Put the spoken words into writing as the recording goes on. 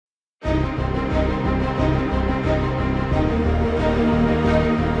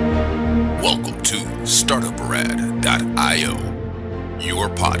to Startuprad.io, your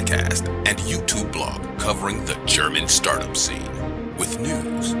podcast and YouTube blog covering the German startup scene with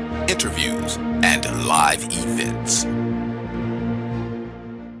news, interviews, and live events.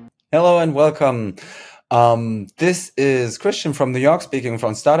 Hello and welcome. This is Christian from New York speaking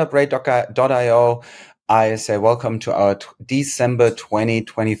from Startuprad.io. I say welcome to our December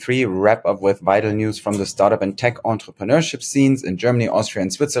 2023 wrap-up with vital news from the startup and tech entrepreneurship scenes in Germany, Austria,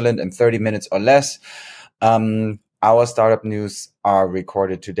 and Switzerland in 30 minutes or less. Our startup news are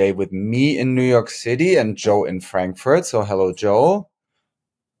recorded today with me in New York City and Joe in Frankfurt. So hello, Joe.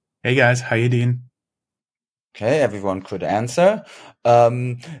 Hey guys, how you doing? Okay, everyone could answer.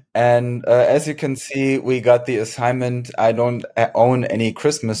 As you can see, we got the assignment. I don't own any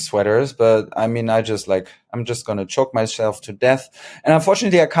Christmas sweaters, but I mean, I'm just going to choke myself to death. And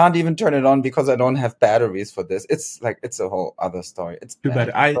unfortunately, I can't even turn it on because I don't have batteries for this. It's a whole other story. It's too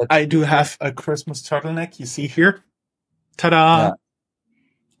bad. I do have a Christmas turtleneck. You see here. Ta-da! Yeah.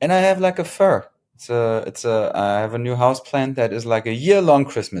 And I have like a fur. I have a new house plant that is like a year-long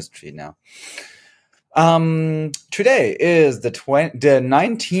Christmas tree now. Today is the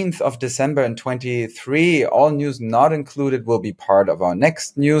 19th of December in 23. All news not included will be part of our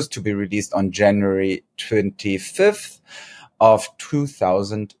next news to be released on January 25th of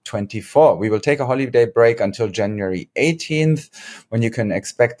 2024. We will take a holiday break until January 18th, when you can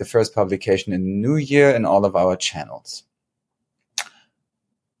expect the first publication in the new year in all of our channels.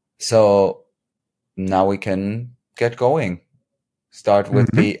 So now we can get going. Start with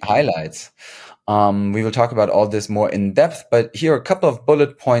the highlights. We will talk about all this more in depth, but here are a couple of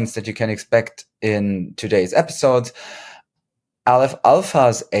bullet points that you can expect in today's episodes. Aleph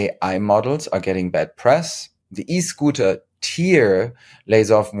Alpha's AI models are getting bad press. The e-scooter tier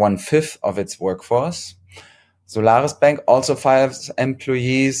lays off 1/5 of its workforce. Solaris Bank also fires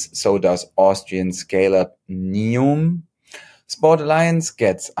employees. So does Austrian scale-up Neum. Sport Alliance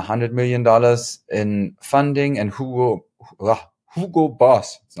gets $100 million in funding, and Hugo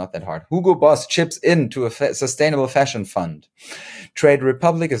Boss, it's not that hard. Hugo Boss chips into a sustainable fashion fund. Trade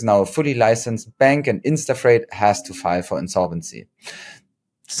Republic is now a fully licensed bank, and Instafreight has to file for insolvency.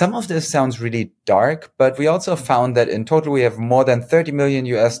 Some of this sounds really dark, but we also found that in total we have more than $30 million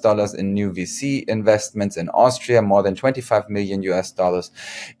in new VC investments in Austria, more than $25 million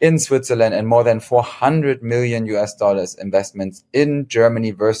in Switzerland, and more than $400 million investments in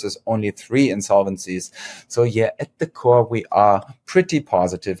Germany versus only 3 insolvencies. So yeah, at the core, we are pretty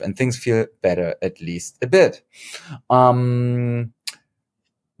positive and things feel better, at least a bit.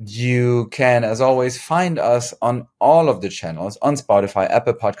 You can, as always, find us on all of the channels, on Spotify,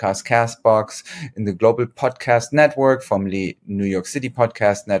 Apple Podcasts, Castbox, in the Global Podcast Network, formerly New York City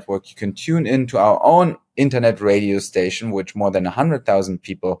Podcast Network. You can tune into our own internet radio station, which more than 100,000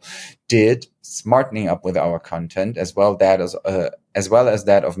 people did, smartening up with our content, as well as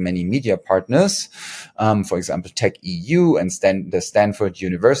that of many media partners. For example, Tech EU and the Stanford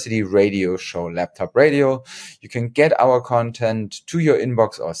University radio show Laptop Radio. You can get our content to your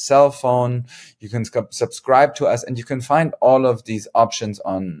inbox or cell phone. You can subscribe to us, and you can find all of these options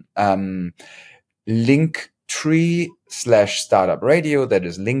on Linktree/Startup Radio. That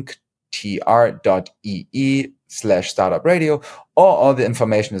is linktr.ee/Startup Radio, or all the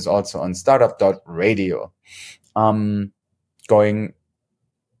information is also on startup.radio. Going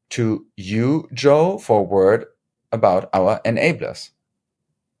to you, Joe, for a word about our enablers.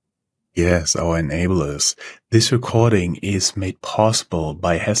 Yes, our enablers. This recording is made possible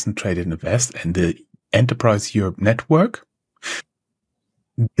by Hessen Trade Invest and the Enterprise Europe Network.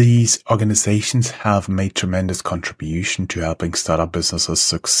 These organizations have made tremendous contribution to helping startup businesses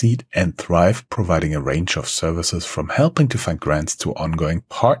succeed and thrive, providing a range of services from helping to find grants to ongoing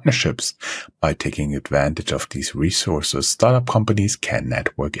partnerships. By taking advantage of these resources, startup companies can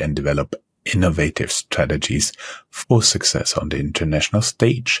network and develop innovative strategies for success on the international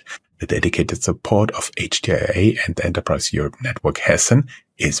stage. The dedicated support of HTIA and the Enterprise Europe Network Hessen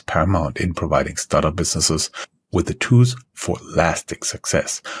is paramount in providing startup businesses with the tools for lasting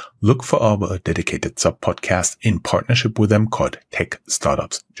success. Look for our dedicated sub-podcast in partnership with them called Tech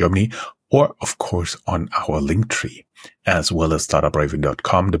Startups Germany, or of course on our Linktree, as well as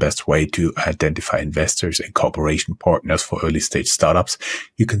Startuprad.com, the best way to identify investors and cooperation partners for early stage startups.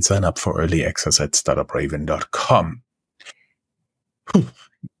 You can sign up for early access at Startuprad.com.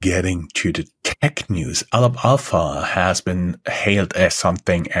 Getting to the tech news, Aleph Alpha has been hailed as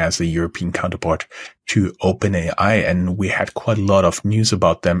something as a European counterpart to OpenAI, and we had quite a lot of news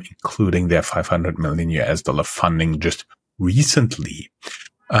about them, including their $500 million funding just recently.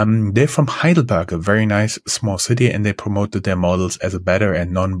 They're from Heidelberg, a very nice small city, and they promoted their models as a better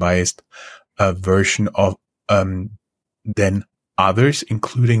and non-biased version of than others,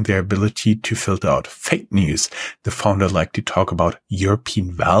 including their ability to filter out fake news. The founder liked to talk about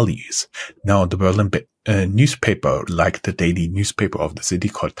European values. Now, the Berlin newspaper, like the daily newspaper of the city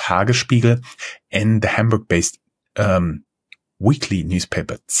called Tagesspiegel, and the Hamburg-based weekly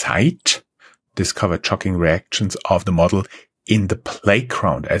newspaper Zeit, discovered shocking reactions of the model in the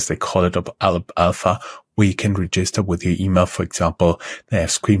playground, as they call it, of Alpha, where you can register with your email. For example, they have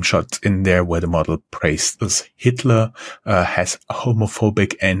screenshots in there where the model praises Hitler, has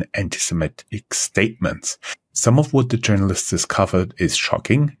homophobic and anti-Semitic statements. Some of what the journalists discovered is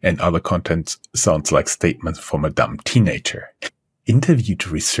shocking, and other content sounds like statements from a dumb teenager. Interviewed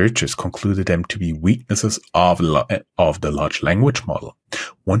researchers concluded them to be weaknesses of the large language model.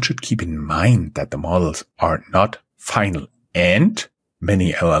 One should keep in mind that the models are not final, and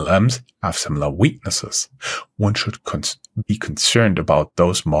many LLMs have similar weaknesses. One should be concerned about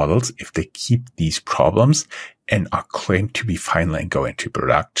those models if they keep these problems and are claimed to be final and go into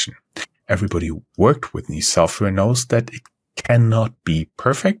production. Everybody who worked with new software knows that it cannot be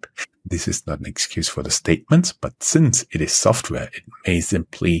perfect. This is not an excuse for the statements, but since it is software, it may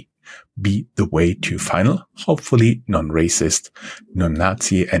simply be the way to final, hopefully non-racist,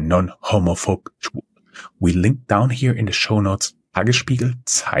 non-Nazi, and non-homophobic. We link down here in the show notes Tagesspiegel,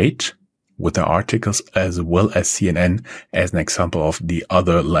 Zeit, with the articles, as well as CNN as an example of the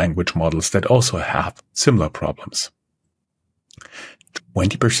other language models that also have similar problems.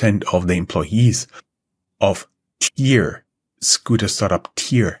 20% of the employees of scooter startup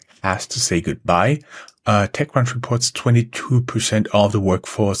Tier has to say goodbye. TechCrunch reports 22% of the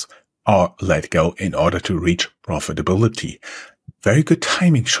workforce are let go in order to reach profitability. Very good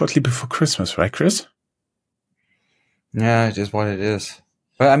timing shortly before Christmas, right, Chris? Yeah, it is what it is.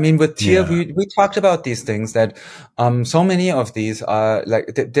 But I mean, with Tier, we talked about these things that so many of these are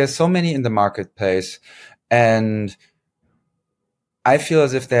like, there's so many in the marketplace, and I feel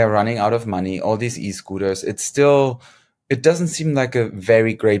as if they're running out of money, all these e-scooters. It doesn't seem like a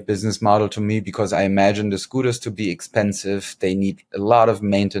very great business model to me, because I imagine the scooters to be expensive. They need a lot of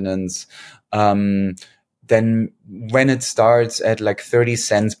maintenance. Then when it starts at like 30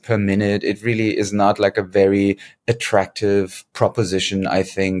 cents per minute, it really is not like a very attractive proposition, I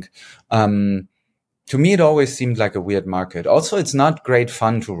think. To me, it always seemed like a weird market. Also, it's not great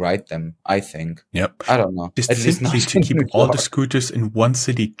fun to ride them, I think. Yep. I don't know. Just simply to keep all the scooters in one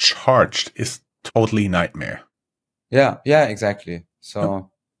city charged is totally nightmare. Yeah, exactly. So,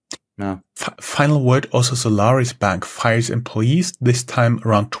 no. Final word, also Solaris Bank fires employees. This time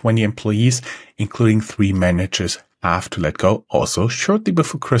around 20 employees, including 3 managers, have to let go, also shortly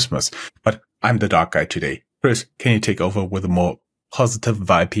before Christmas. But I'm the dark guy today. Chris, can you take over with a more positive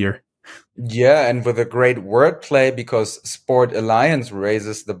vibe here? Yeah, and with a great wordplay, because Sport Alliance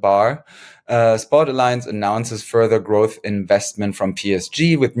raises the bar. Sport Alliance announces further growth investment from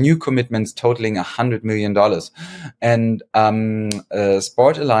PSG with new commitments totaling $100 million. And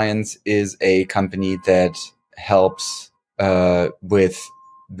Sport Alliance is a company that helps with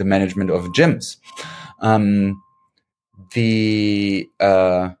the management of gyms.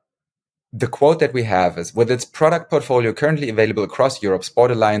 The quote that we have is, with its product portfolio currently available across Europe,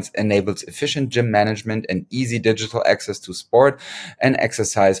 Sport Alliance enables efficient gym management and easy digital access to sport and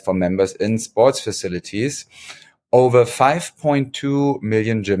exercise for members in sports facilities. Over 5.2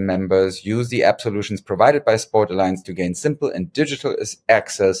 million gym members use the app solutions provided by Sport Alliance to gain simple and digital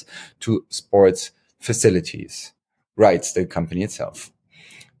access to sports facilities, writes the company itself.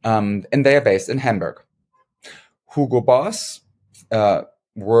 And they are based in Hamburg. Hugo Boss,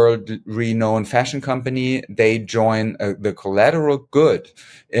 world-renowned fashion company, they join the Collateral Good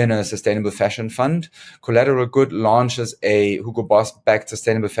in a sustainable fashion fund. Collateral Good launches a Hugo Boss-backed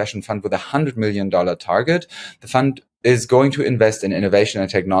sustainable fashion fund with $100 million target. The fund is going to invest in innovation and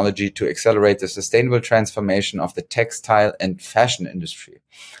technology to accelerate the sustainable transformation of the textile and fashion industry.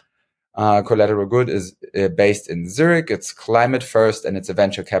 Collateral Good is based in Zurich. It's climate first, and it's a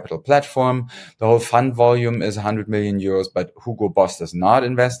venture capital platform. The whole fund volume is 100 million euros, but Hugo Boss does not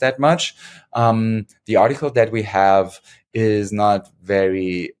invest that much. The article that we have is not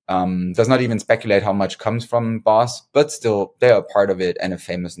very, does not even speculate how much comes from Boss, but still they are part of it and a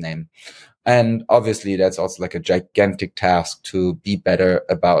famous name. And obviously that's also like a gigantic task to be better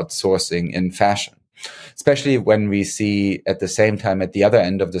about sourcing in fashion. Especially when we see at the same time at the other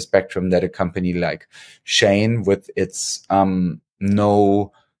end of the spectrum that a company like Shein, with its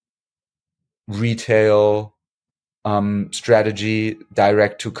no retail strategy,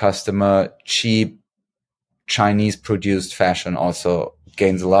 direct to customer, cheap Chinese produced fashion, also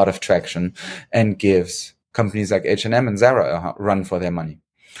gains a lot of traction and gives companies like H&M and Zara a run for their money.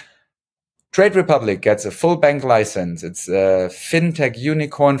 Trade Republic gets a full bank license. It's a fintech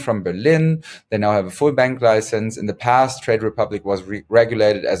unicorn from Berlin. They now have a full bank license. In the past, Trade Republic was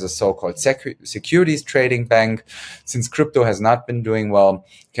regulated as a so-called securities trading bank. Since crypto has not been doing well,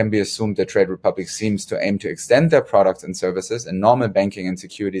 it can be assumed that Trade Republic seems to aim to extend their products and services in normal banking and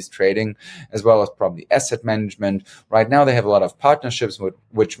securities trading, as well as probably asset management. Right now, they have a lot of partnerships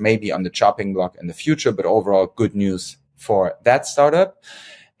which may be on the chopping block in the future, but overall good news for that startup.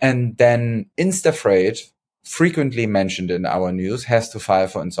 And then Instafreight, frequently mentioned in our news, has to file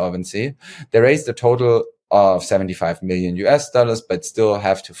for insolvency. They raised a total of 75 million US dollars, but still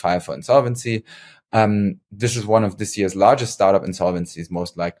have to file for insolvency. This is one of this year's largest startup insolvencies,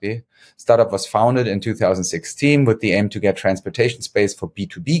 most likely. Startup was founded in 2016 with the aim to get transportation space for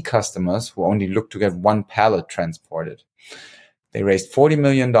B2B customers who only look to get one pallet transported. They raised $40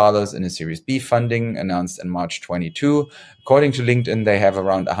 million in a Series B funding announced in March 22. According to LinkedIn, they have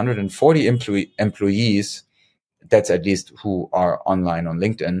around 140 employees. That's at least who are online on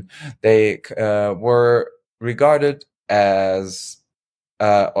LinkedIn. They were regarded as,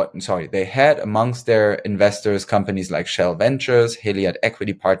 they had amongst their investors companies like Shell Ventures, Heliad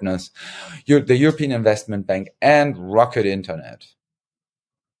Equity Partners, the European Investment Bank, and Rocket Internet.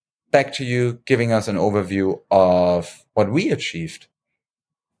 Back to you, giving us an overview of what we achieved,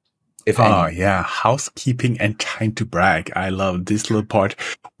 if any. Oh, yeah. Housekeeping and time to brag. I love this little part.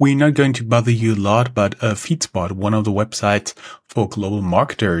 We're not going to bother you a lot, but FeedSpot, one of the websites for global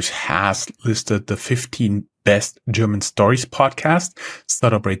marketers, has listed the 15 best German stories podcast.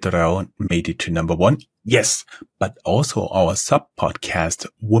 Startuprad.io made it to number 1. Yes, but also our sub-podcast,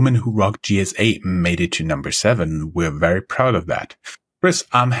 Women Who Rock GSA, made it to number 7. We're very proud of that. Chris,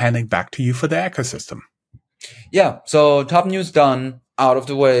 I'm handing back to you for the ecosystem. Yeah, so top news done, out of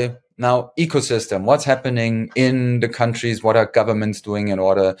the way. Now, ecosystem, what's happening in the countries? What are governments doing in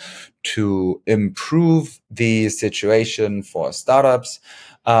order to improve the situation for startups?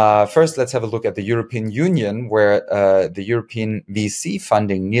 First, let's have a look at the European Union, where the European VC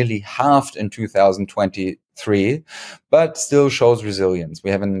funding nearly halved in 2023, but still shows resilience. We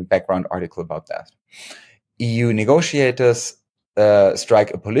have a background article about that. EU negotiators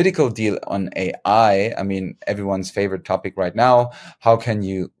strike a political deal on AI. I mean, everyone's favorite topic right now. How can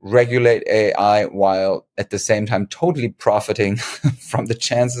you regulate AI while at the same time totally profiting from the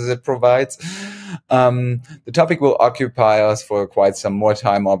chances it provides? The topic will occupy us for quite some more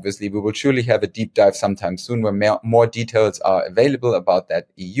time, obviously. We will surely have a deep dive sometime soon where more details are available about that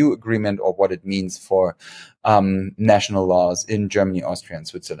EU agreement or what it means for national laws in Germany, Austria, and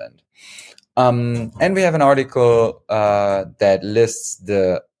Switzerland. And we have an article that lists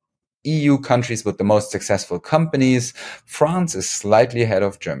the EU countries with the most successful companies. France is slightly ahead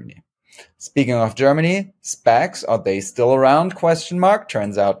of Germany. Speaking of Germany, SPACs, are they still around? ?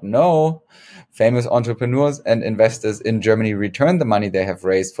 Turns out no. Famous entrepreneurs and investors in Germany return the money they have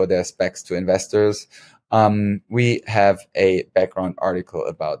raised for their SPACs to investors. We have a background article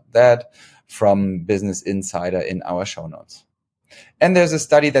about that from Business Insider in our show notes. And there's a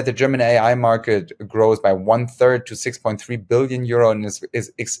study that the German AI market grows by 1/3 to 6.3 billion euro and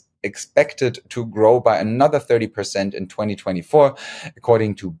is expected to grow by another 30% in 2024,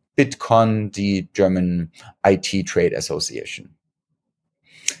 according to Bitcon, the German IT trade association.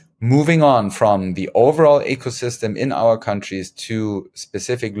 Moving on from the overall ecosystem in our countries to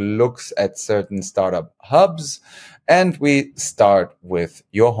specific looks at certain startup hubs. And we start with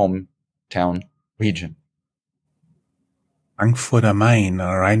your hometown region. Frankfurt am Main,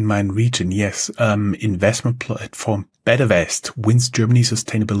 Rhine-Main region, yes. Investment platform BetterVest wins Germany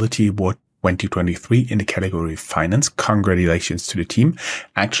Sustainability Award 2023 in the category Finance. Congratulations to the team.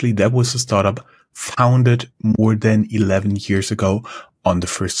 Actually, that was a startup founded more than 11 years ago on the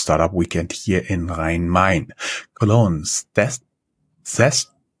first startup weekend here in Rhine-Main. Cologne's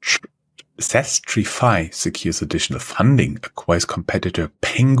Zestrify secures additional funding, acquires competitor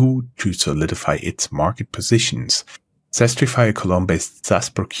Pengu to solidify its market positions. Zestrify, a Cologne-based SaaS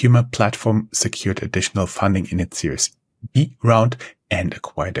procurement platform, secured additional funding in its Series B round and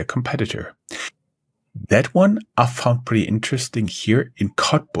acquired a competitor. That one I found pretty interesting here in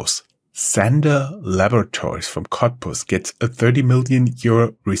Cottbus. Sander Laboratories from Cottbus gets a 30 million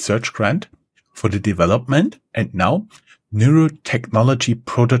euro research grant for the development and now Neurotechnology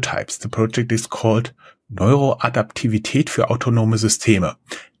Prototypes. The project is called Neuroadaptivität für autonome Systeme.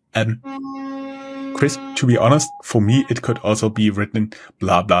 Chris, to be honest, for me, it could also be written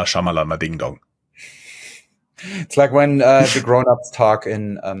blah, blah, shamalama, ding dong. It's like when the grown-ups talk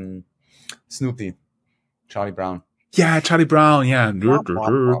in Snoopy, Charlie Brown. Yeah, Charlie Brown, yeah.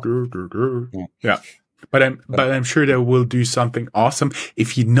 Yeah. But I'm sure they will do something awesome.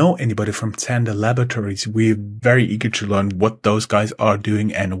 If you know anybody from Zander Laboratories, we're very eager to learn what those guys are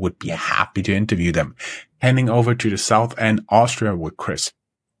doing and would be happy to interview them. Handing over to the south and Austria with Chris.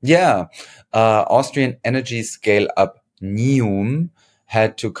 Yeah. Austrian energy scale-up Neum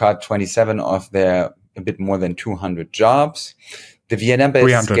had to cut 27 of their a bit more than 200 jobs. The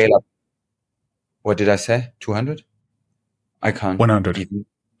Vienna-based scale-up. What did I say? 200? I can't. 100.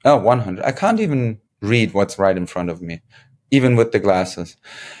 100. I can't even read what's right in front of me, even with the glasses.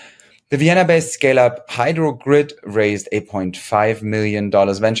 The Vienna-based scale-up Hydrogrid raised $8.5 million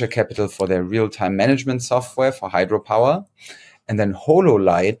venture capital for their real-time management software for hydropower. And then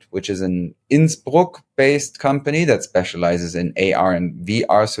HoloLight, which is an Innsbruck-based company that specializes in AR and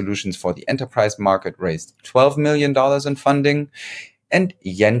VR solutions for the enterprise market, raised $12 million in funding. And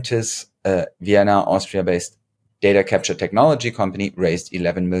Yentis, a Vienna, Austria-based data capture technology company, raised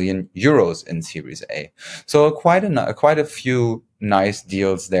 11 million euros in Series A. So quite a few nice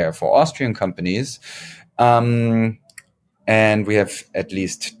deals there for Austrian companies. And we have at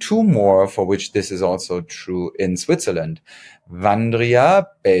least two more for which this is also true in Switzerland. Vandria,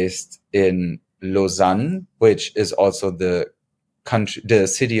 based in Lausanne, which is also the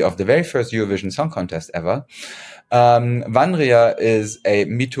city of the very first Eurovision Song Contest ever. Vandria is a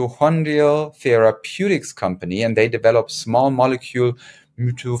mitochondrial therapeutics company, and they develop small molecule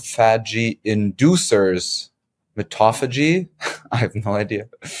mitophagy inducers. Mitophagy? I have no idea.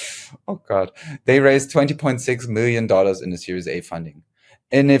 Oh God. They raised $20.6 million in the Series A funding.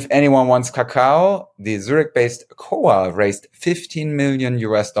 And if anyone wants cacao, the Zurich-based COA raised $15 million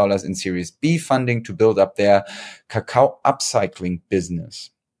in Series B funding to build up their cacao upcycling business.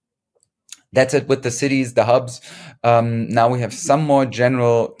 That's it with the cities, the hubs. Now we have some more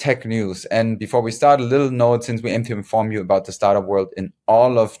general tech news. And before we start, a little note, since we aim to inform you about the startup world in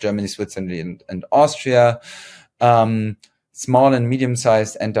all of Germany, Switzerland, and Austria. Small and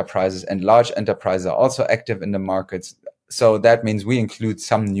medium-sized enterprises and large enterprises are also active in the markets. So that means we include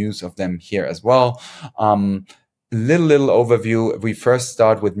some news of them here as well. Little overview. We first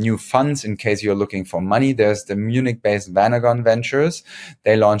start with new funds in case you're looking for money. There's the Munich-based Vanagon Ventures.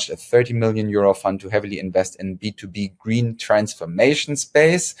 They launched a 30 million euro fund to heavily invest in B2B green transformation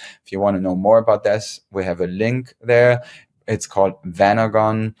space. If you want to know more about this, we have a link there. It's called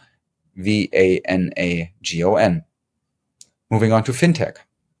Vanagon, Vanagon. Moving on to fintech.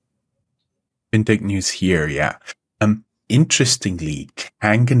 Fintech news here, yeah. Interestingly,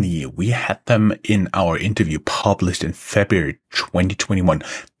 Kangani, we had them in our interview published in February 2021.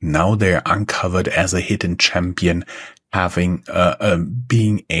 Now they're uncovered as a hidden champion, having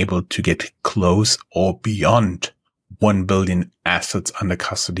being able to get close or beyond 1 billion assets under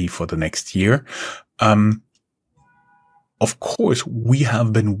custody for the next year. Of course, we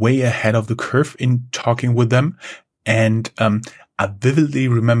have been way ahead of the curve in talking with them. And I vividly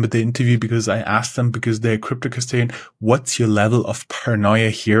remember the interview because I asked them, because they're a crypto custodian, what's your level of paranoia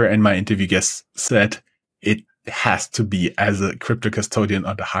here? And my interview guest said it has to be, as a crypto custodian,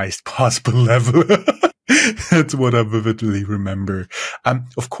 on the highest possible level. That's what I vividly remember.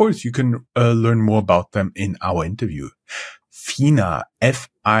 Of course, you can learn more about them in our interview. FINA,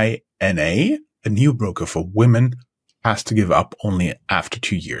 F-I-N-A, a new broker for women, has to give up only after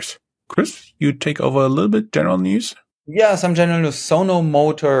 2 years. Chris, you take over a little bit general news? Yeah, some general news. Sono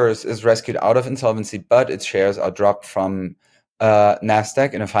Motors is rescued out of insolvency, but its shares are dropped from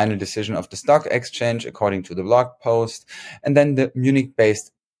NASDAQ in a final decision of the stock exchange, according to the blog post. And then the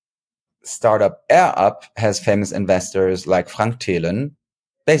Munich-based startup AirUp has famous investors like Frank Thelen,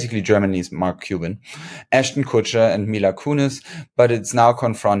 basically Germany's Mark Cuban, Ashton Kutcher and Mila Kunis, but it's now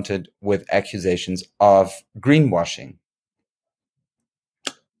confronted with accusations of greenwashing.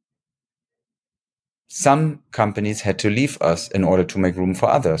 Some companies had to leave us in order to make room for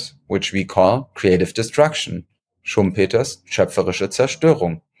others, which we call creative destruction. Schumpeters schöpferische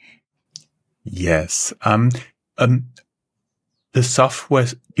Zerstörung. Yes. The software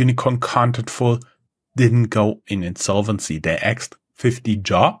unicorn Contentful didn't go in insolvency. They axed 50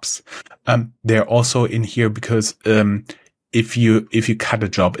 jobs. They're also in here because if you cut a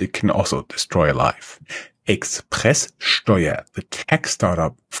job, it can also destroy a life. Expresssteuer, the tech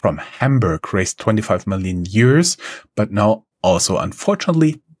startup from Hamburg, raised 25 million euros, but now also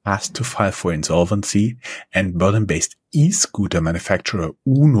unfortunately has to file for insolvency. And Berlin-based e-scooter manufacturer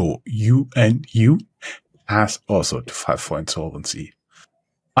Uno, U-N-U, has also to file for insolvency,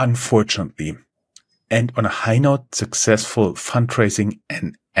 unfortunately. And on a high note, successful fundraising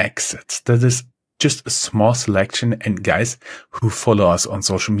and exits. That is just a small selection. And guys who follow us on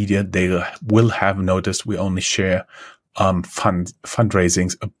social media, they will have noticed we only share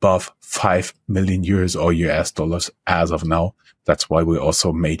fundraisings above 5 million euros or US dollars as of now. That's why we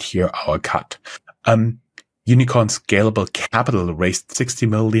also made here our cut. Unicorn Scalable Capital raised 60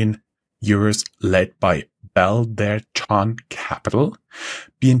 million euros led by Belderton Capital.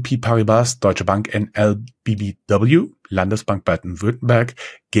 BNP Paribas, Deutsche Bank and LBBW, Landesbank Baden-Württemberg,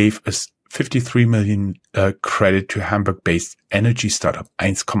 gave us 53 million credit to Hamburg-based energy startup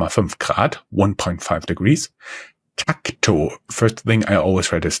 1,5 Grad, 1.5 degrees. Tacto, first thing I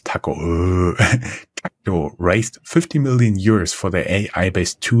always read is taco. Tacto raised 50 million euros for their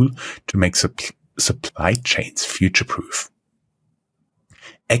AI-based tool to make supply chains future-proof.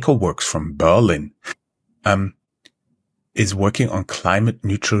 EcoWorks from Berlin is working on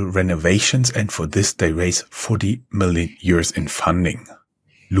climate-neutral renovations, and for this they raise 40 million euros in funding.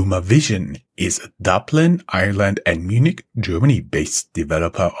 LumaVision is a Dublin, Ireland and Munich, Germany-based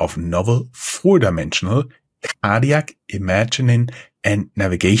developer of novel four-dimensional cardiac imagining and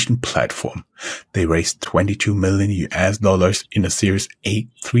navigation platform. They raised 22 million US dollars in a Series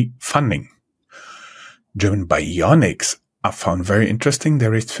A3 funding. German Bionics are found very interesting. They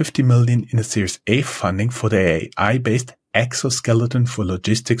raised 50 million in a Series A funding for their AI-based exoskeleton for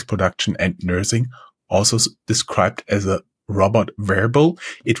logistics, production and nursing, also described as a robot wearable.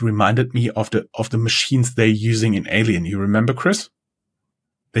 It reminded me of the machines they're using in Alien. You remember, Chris?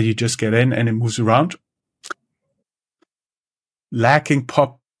 That you just get in and it moves around? Lacking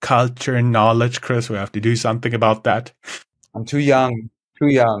pop culture knowledge, Chris. We have to do something about that. I'm too young.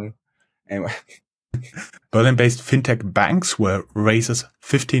 Anyway. Berlin-based fintech Banksware raises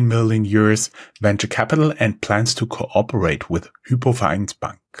 15 million euros venture capital and plans to cooperate with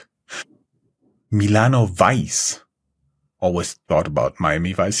Hypovereinsbank. Milano Weiss, always thought about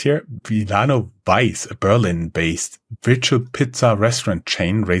Miami Vice here. Milano Weiss, a Berlin-based virtual pizza restaurant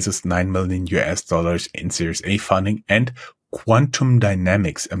chain, raises 9 million US dollars in Series A funding, and Quantum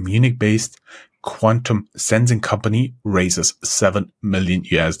Dynamics, a Munich-based quantum sensing company, raises 7 million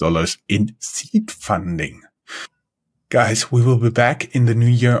US dollars in seed funding. Guys, we will be back in the new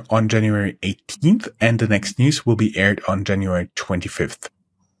year on January 18th, and the next news will be aired on January 25th.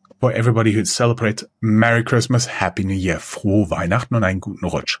 For everybody who celebrates, Merry Christmas, Happy New Year, frohe Weihnachten und einen guten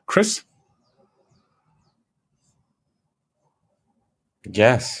Rutsch. Chris?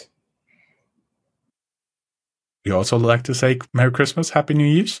 Yes. You also like to say Merry Christmas, Happy New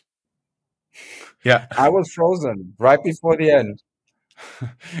Year's? Yeah. I was frozen right before the end.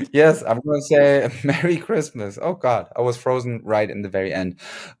 Yes, I'm going to say Merry Christmas. Oh God, I was frozen right in the very end.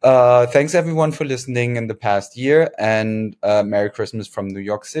 Thanks everyone for listening in the past year, and Merry Christmas from New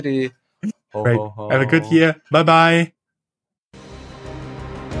York City. Ho, Great. ho, ho. Have a good year. Bye-bye.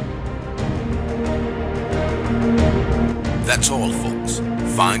 That's all, folks.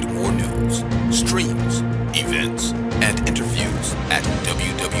 Find more news, streams, events, and interviews at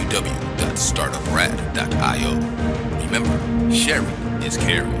www.startuprad.io. Remember, sharing is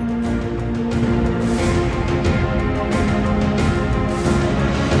caring.